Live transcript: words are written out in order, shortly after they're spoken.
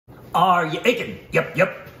Are you aching? Yep,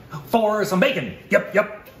 yep. For some bacon? Yep,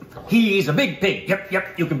 yep. He's a big pig. Yep,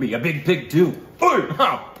 yep. You can be a big pig too.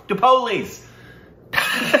 Oh, the police.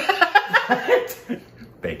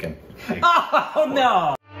 Bacon. Oh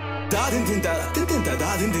no!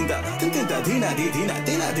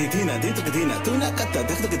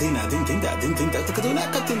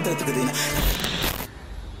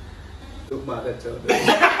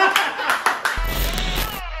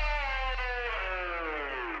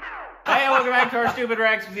 Hey, welcome back to our stupid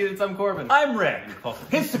Rex with you. I'm Corbin. I'm Rick.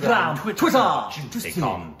 Instagram, Twitter. It's so juicy.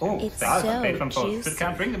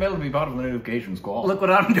 Ring the bell to be part of the notification squad. Look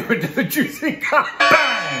what I'm doing to the juicy cup.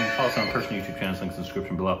 Bang! Follow us on our personal YouTube channel, link in the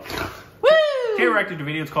description below. Woo! Today we're reacting to a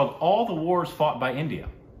video. It's called All the Wars Fought by India.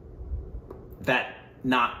 That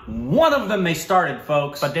not one of them they started,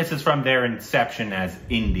 folks. But this is from their inception as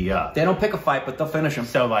India. They don't pick a fight, but they'll finish them.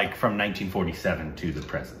 So like from 1947 to the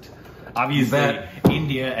present. Obviously,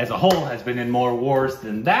 India as a whole has been in more wars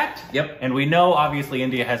than that. Yep. And we know, obviously,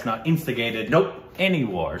 India has not instigated any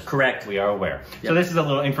wars. Correct. We are aware. Yep. So this is a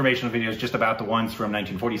little informational video just about the ones from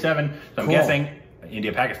 1947. So I'm guessing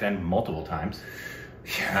India, Pakistan multiple times.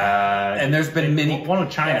 And there's been many. One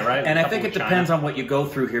with China, right? And I think it depends on what you go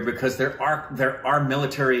through here, because there are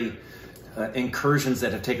military incursions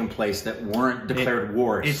that have taken place that weren't declared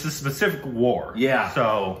wars. It's a specific war. Yeah.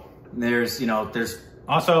 So there's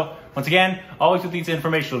also, once again, always with these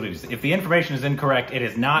informational videos, if the information is incorrect, it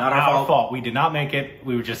is not our fault. We did not make it.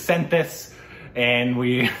 We were just sent this, and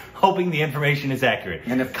we're hoping the information is accurate.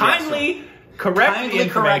 And if kindly correct the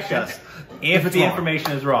information if the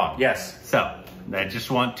information is wrong. Yes. So, I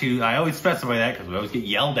just want to, I always specify that because we always get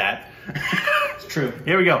yelled at. It's true.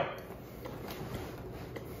 Here we go.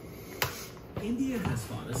 India has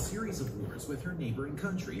fought a series of wars with her neighboring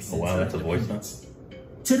countries since wow, that's a voice independence.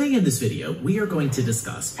 Today in this video, we are going to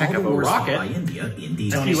discuss all the wars fought by India in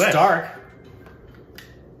detail. Tony Stark.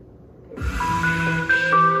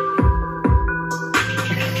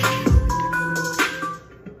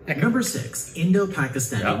 Number 6,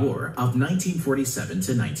 Indo-Pakistani War of 1947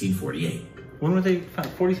 to 1948. When were they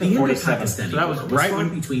found? 47? The 47. Indo-Pakistani So that was War right fought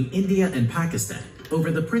when, between India and Pakistan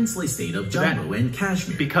over the princely state of Jammu and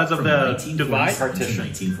Kashmir because of from the 1947 divide to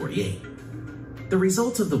 1948. The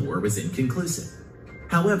result of the war was inconclusive.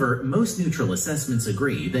 However, most neutral assessments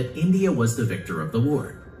agree that India was the victor of the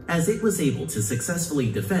war, as it was able to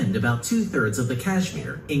successfully defend about 2/3 of the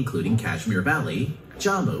Kashmir, including Kashmir Valley,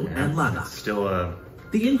 Jammu, and Ladakh. Still a...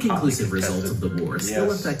 The inconclusive result of the war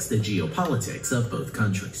still affects the geopolitics of both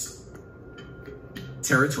countries.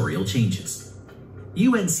 Territorial changes.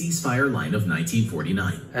 UN ceasefire line of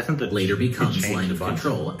 1949 later becomes line of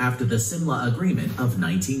control after the Simla Agreement of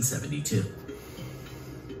 1972.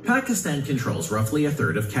 Pakistan controls roughly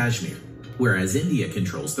 1/3 of Kashmir, whereas India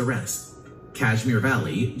controls the rest: Kashmir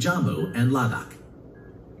Valley, Jammu, and Ladakh.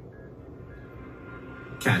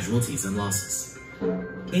 Casualties and losses.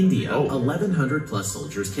 India, 1,100 plus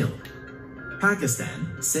soldiers killed.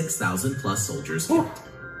 Pakistan, 6,000 plus soldiers killed.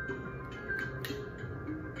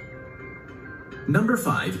 Number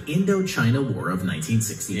 5, Indo-China War of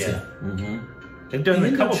 1962. They've done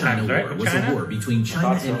it a couple times, right? War was a war between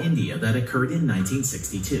China and India that occurred in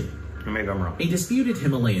 1962. Maybe I'm wrong. A disputed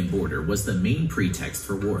Himalayan border was the main pretext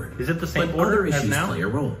for war. Is it the same but border other as issues now? play a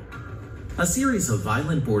role. A series of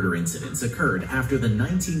violent border incidents occurred after the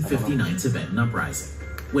 1959 Tibetan uprising,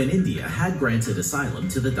 when India had granted asylum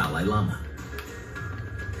to the Dalai Lama.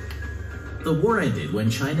 The war ended when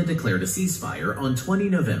China declared a ceasefire on 20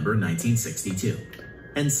 November 1962,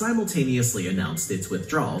 and simultaneously announced its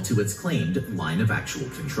withdrawal to its claimed line of actual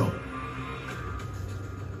control.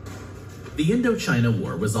 The Indo-China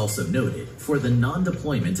War was also noted for the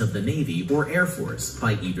non-deployment of the Navy or Air Force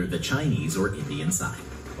by either the Chinese or Indian side.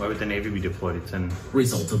 Why would the Navy be deployed? It's in...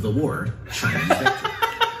 Result of the war, Chinese victory.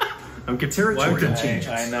 Territorial changes.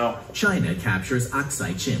 I know. China captures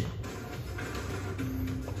Aksai Chin.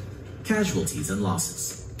 Casualties and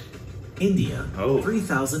losses. India,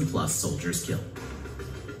 3,000 plus soldiers killed.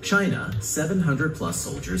 China, 700 plus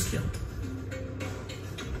soldiers killed.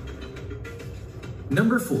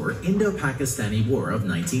 Number 4, Indo-Pakistani War of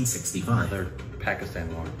 1965. Another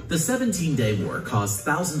Pakistan war. The 17-day war caused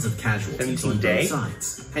thousands of casualties on both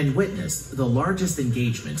sides and witnessed the largest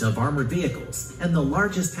engagement of armored vehicles and the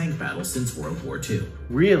largest tank battle since World War II.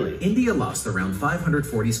 Really? India lost around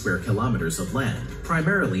 540 square kilometers of land,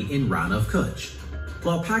 primarily in Rann of Kutch,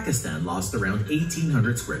 while Pakistan lost around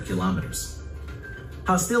 1,800 square kilometers.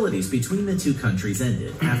 Hostilities between the two countries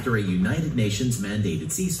ended after a United Nations mandated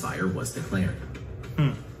ceasefire was declared.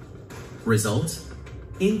 Result?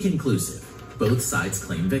 Inconclusive. Both sides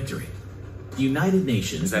claim victory. United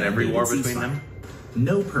Nations. Is that every war between them?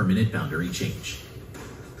 No permanent boundary change.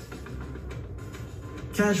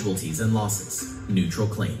 Casualties and losses. Neutral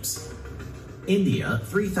claims. India,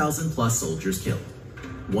 3,000 plus soldiers killed.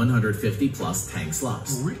 150 plus tanks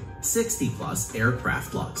lost. 60 plus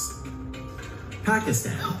aircraft lost.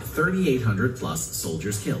 Pakistan, 3,800 plus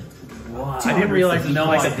soldiers killed. Wow. I didn't realize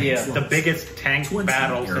no idea. The biggest tank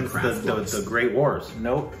battle since the Great Wars.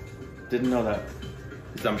 Nope. Didn't know that.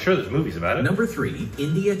 I'm sure there's movies about it. Number 3,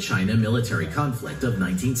 India-China military conflict of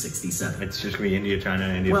 1967. It's just going to be India, China,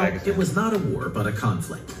 and India, well, Pakistan. It was not a war, but a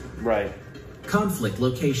conflict. Right. Conflict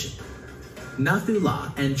location.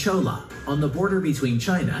 Nathula and Chola on the border between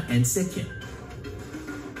China and Sikkim.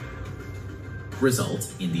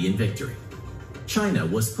 Result, Indian victory. China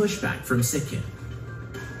was pushed back from Sikkim.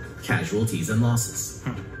 Casualties and losses.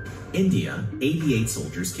 India, 88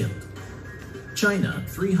 soldiers killed. China,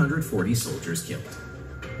 340 soldiers killed.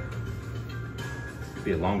 It'd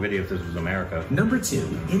be a long video if this was America. Number 2,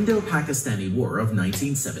 Indo-Pakistani War of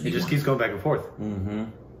 1971. It just keeps going back and forth.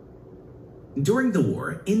 During the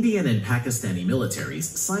war, Indian and Pakistani militaries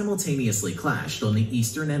simultaneously clashed on the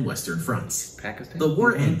eastern and western fronts. Pakistan? The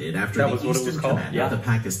war ended after the Eastern Command of the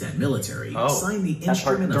Pakistan military signed the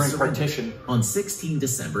Instrument of Surrender on 16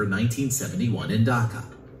 December 1971 in Dhaka,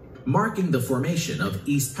 marking the formation of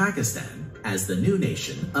East Pakistan as the new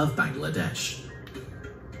nation of Bangladesh.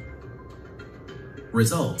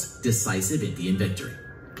 Result, decisive Indian victory.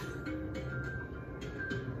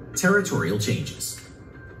 Territorial changes.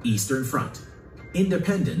 Eastern Front.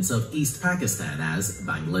 Independence of East Pakistan as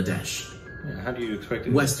Bangladesh. Yeah, how do you expect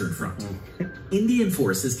it? Western Front. Indian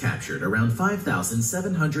forces captured around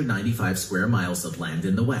 5,795 square miles of land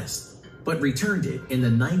in the west, but returned it in the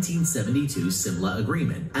 1972 Simla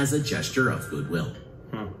Agreement as a gesture of goodwill.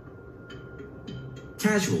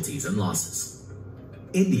 Casualties and losses.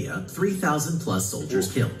 India, 3,000 plus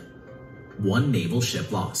soldiers killed. 1 naval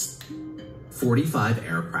ship lost. 45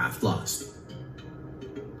 aircraft lost.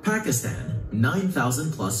 Pakistan,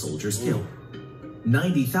 9,000 plus soldiers killed.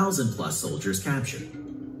 90,000 plus soldiers captured.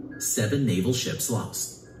 7 naval ships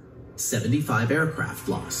lost. 75 aircraft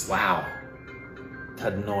lost. Wow.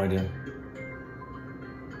 Had no idea.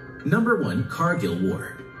 Number 1, Kargil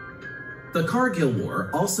War. The Kargil War,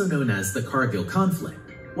 also known as the Kargil Conflict,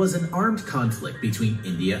 was an armed conflict between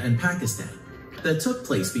India and Pakistan that took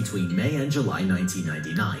place between May and July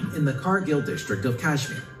 1999 in the Kargil district of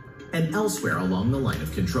Kashmir and elsewhere along the line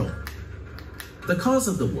of control. The cause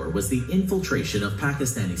of the war was the infiltration of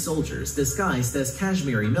Pakistani soldiers disguised as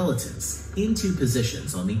Kashmiri militants into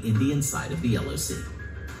positions on the Indian side of the Yellow Sea.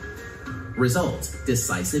 Result,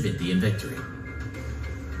 decisive Indian victory.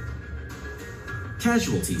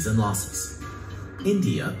 Casualties and losses.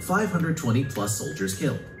 India, 520 plus soldiers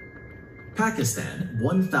killed. Pakistan,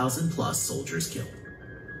 1,000 plus soldiers killed.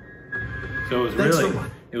 So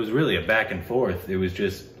it was really a back and forth. It was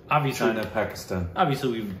just obviously China, Pakistan.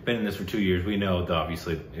 Obviously, we've been in this for 2 years. We know that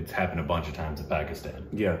obviously it's happened a bunch of times in Pakistan.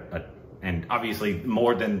 Yeah. And obviously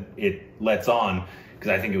more than it lets on,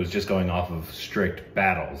 because I think it was just going off of strict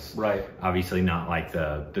battles. Right. Obviously not like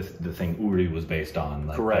the thing Uri was based on.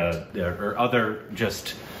 Like correct. Or other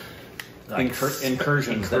just like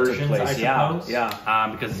incursions that took place. I suppose. Yeah.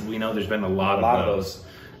 Because we know there's been a lot of those.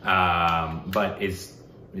 But is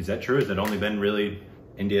that true? Has it only been really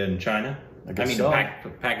India and China? I mean, so.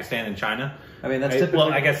 Pakistan and China. I mean, that's typically...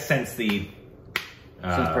 Well, I guess since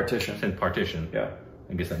partition. Since partition. Yeah.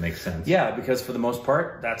 I guess that makes sense. Yeah, because for the most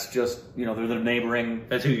part, that's just, they're the neighboring...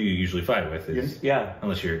 That's who you usually fight with. Yeah.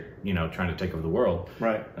 Unless you're, trying to take over the world.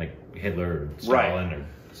 Right. Like Hitler or Stalin or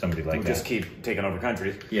somebody like that. Just keep taking over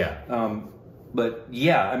countries. Yeah. But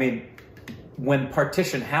yeah, I mean, when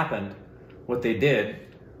partition happened, what they did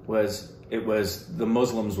was, the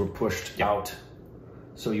Muslims were pushed out.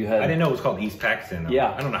 So you had... I didn't know it was called East Pakistan.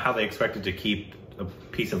 Yeah. I don't know how they expected to keep a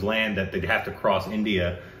piece of land that they'd have to cross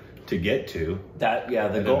India to get to. That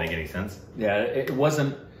doesn't make any sense. Yeah, it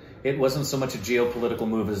wasn't so much a geopolitical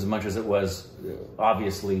move as much as it was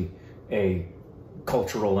obviously a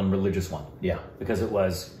cultural and religious one. Yeah. Because it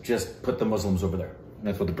was just put the Muslims over there.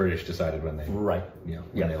 That's what the British decided when they when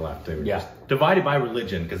they left. They were just divided by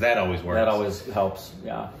religion, because that always works. That always helps.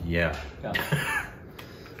 Yeah. Yeah.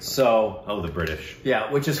 So. Oh, the British.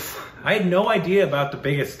 Yeah, which is. I had no idea about the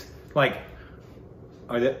biggest. I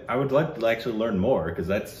would like to actually learn more, because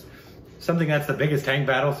that's something that's the biggest tank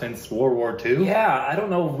battle since World War II. Yeah, I don't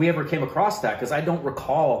know if we ever came across that, because I don't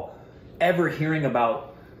recall ever hearing about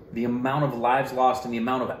the amount of lives lost and the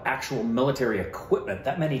amount of actual military equipment.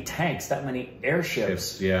 That many tanks, that many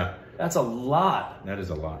airships. Yeah. That's a lot. That is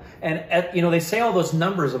a lot. And, they say all those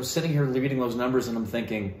numbers. I'm sitting here reading those numbers and I'm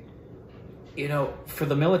thinking, you know, for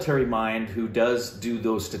the military mind who does do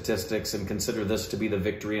those statistics and consider this to be the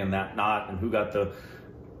victory and that not, and who got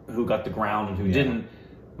the ground and who didn't,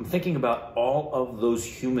 I'm thinking about all of those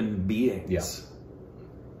human beings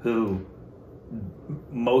who,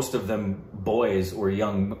 most of them boys or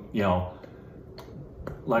young, you know,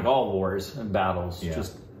 like all wars and battles,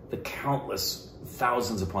 just the countless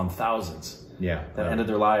thousands upon thousands that ended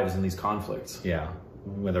their lives in these conflicts. Yeah.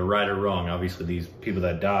 Whether right or wrong, obviously these people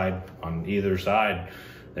that died on either side,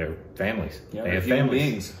 they're families. Yeah, they have human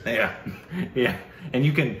families. beings. Yeah. And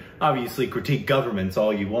you can obviously critique governments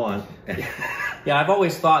all you want. Yeah, I've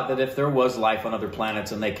always thought that if there was life on other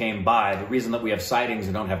planets and they came by, the reason that we have sightings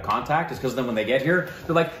and don't have contact is because then when they get here,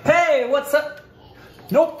 they're like, hey, what's up?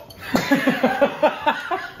 Nope.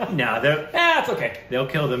 No, it's okay. They'll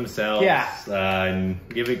kill themselves. Yeah. And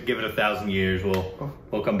give it 1,000 years.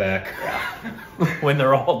 We'll come back when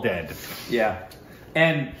they're all dead. Yeah.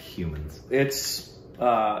 And humans. It is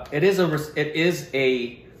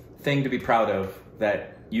a thing to be proud of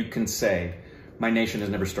that you can say, my nation has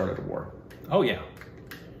never started a war. Oh yeah.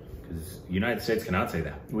 Because the United States cannot say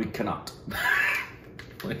that. We cannot.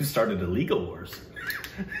 We've started illegal wars.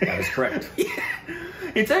 That is correct.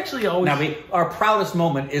 It's actually always... Now, our proudest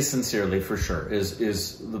moment is sincerely, for sure,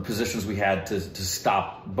 is the positions we had to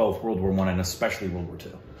stop both World War I and especially World War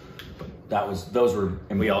II. But those were...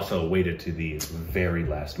 And we also waited to the very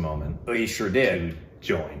last moment. We sure did. To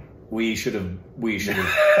join. We should have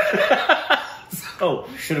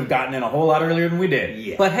should have gotten in a whole lot earlier than we did.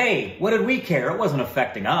 Yeah. But hey, what did we care? It wasn't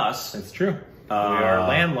affecting us. That's true. We are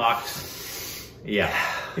landlocked. Yeah.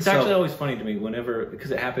 It's actually always funny to me whenever,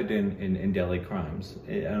 because it happened in Delhi crimes.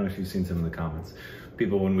 I don't know if you've seen some of the comments.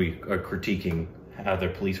 People, when we are critiquing how their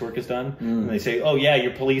police work is done, and they say, oh yeah,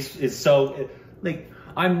 your police is so... Like,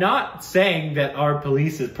 I'm not saying that our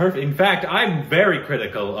police is perfect. In fact, I'm very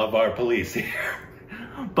critical of our police here.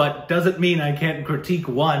 But doesn't mean I can't critique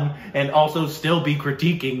one and also still be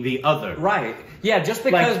critiquing the other. Right. Yeah, just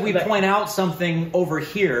because we point out something over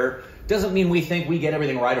here doesn't mean we think we get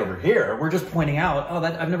everything right over here. We're just pointing out, oh,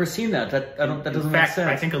 I've never seen that. That doesn't make sense.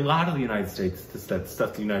 I think a lot of the United States, that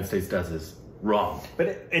stuff the United States does is wrong.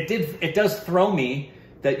 But it does throw me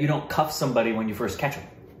that you don't cuff somebody when you first catch them.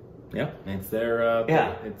 Yeah, it's their...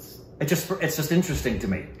 It's just interesting to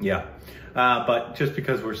me. Yeah. But just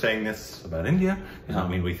because we're saying this about India does not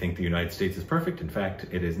mean we think the United States is perfect. In fact,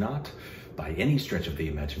 it is not by any stretch of the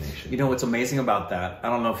imagination. You know what's amazing about that? I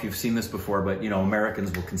don't know if you've seen this before, but you know,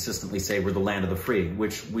 Americans will consistently say we're the land of the free,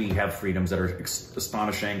 which we have freedoms that are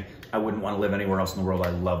astonishing. I wouldn't want to live anywhere else in the world.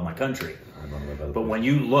 I love my country. But when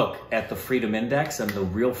you look at the freedom index and the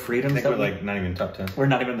real freedoms, I think we're like not even top 10. We're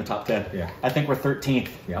not even in the top 10. Yeah. I think we're 13th.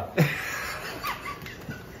 Yep.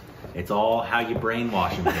 It's all how you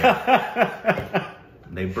brainwash them here.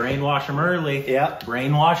 They brainwash them early. Yeah.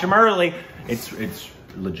 Brainwash them early. It's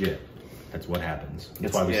legit. That's what happens.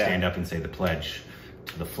 That's why we stand up and say the pledge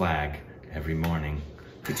to the flag every morning.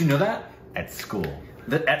 Did you know that? At school.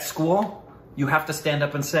 At school, you have to stand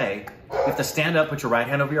up and say, you have to stand up, put your right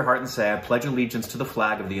hand over your heart and say, I pledge allegiance to the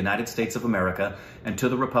flag of the United States of America and to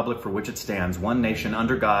the republic for which it stands, one nation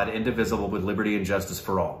under God, indivisible, with liberty and justice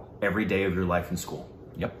for all, every day of your life in school.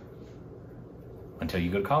 Yep. Until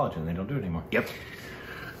you go to college and they don't do it anymore. Yep.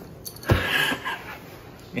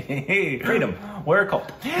 Hey, freedom. We're a cult.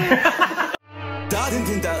 Look,